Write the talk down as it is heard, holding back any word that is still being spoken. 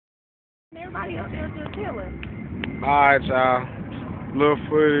Everybody up there just chilling. Alright, y'all. Little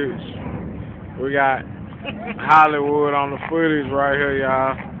footage. We got Hollywood on the footage right here,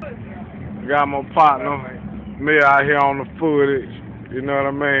 y'all. We got my partner, me out here on the footage. You know what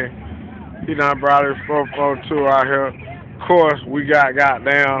I mean? He done brought his 442 out here. Of course, we got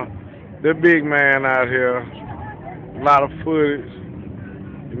goddamn the big man out here. A lot of footage.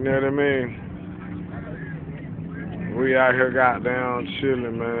 You know what I mean? We out here goddamn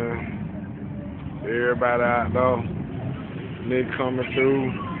chilling, man. Everybody out there. Nigga coming through.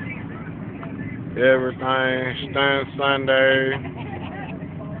 Everything. Stand Sunday.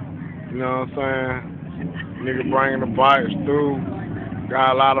 You know what I'm saying? Nigga bringing the bikes through.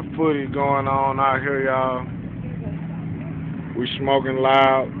 Got a lot of footage going on out here, y'all. We smoking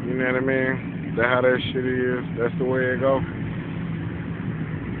loud. You know what I mean? That's how that shit is. That's the way it go.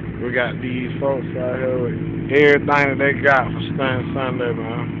 We got these folks out here with everything that they got for Stand Sunday,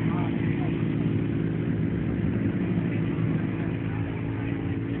 man.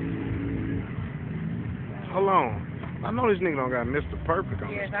 Hold on. I know this nigga don't got Mr. Perfect on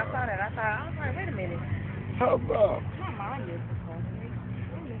Yes, his I saw car. that. I was like, wait a minute. Hold up. My mom used to call me.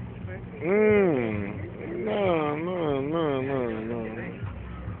 No, no, no, no, no.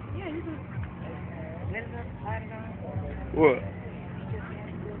 Yeah, you just let it up, light it on. What?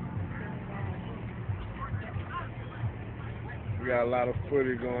 We got a lot of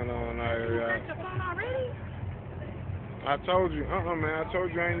footage going on out here, You y'all. got your phone already? I told you, man. I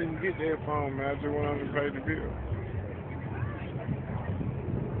told you I ain't even get that phone, man. I just went on and paid the bill.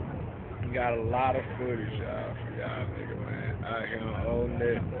 We got a lot of footage, y'all, for y'all nigga, man. Out here on Old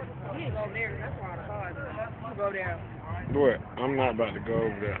Net. You ain't go there. That's why the cars are. You go there. What? I'm not about to go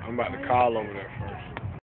over there. I'm about to call over there first.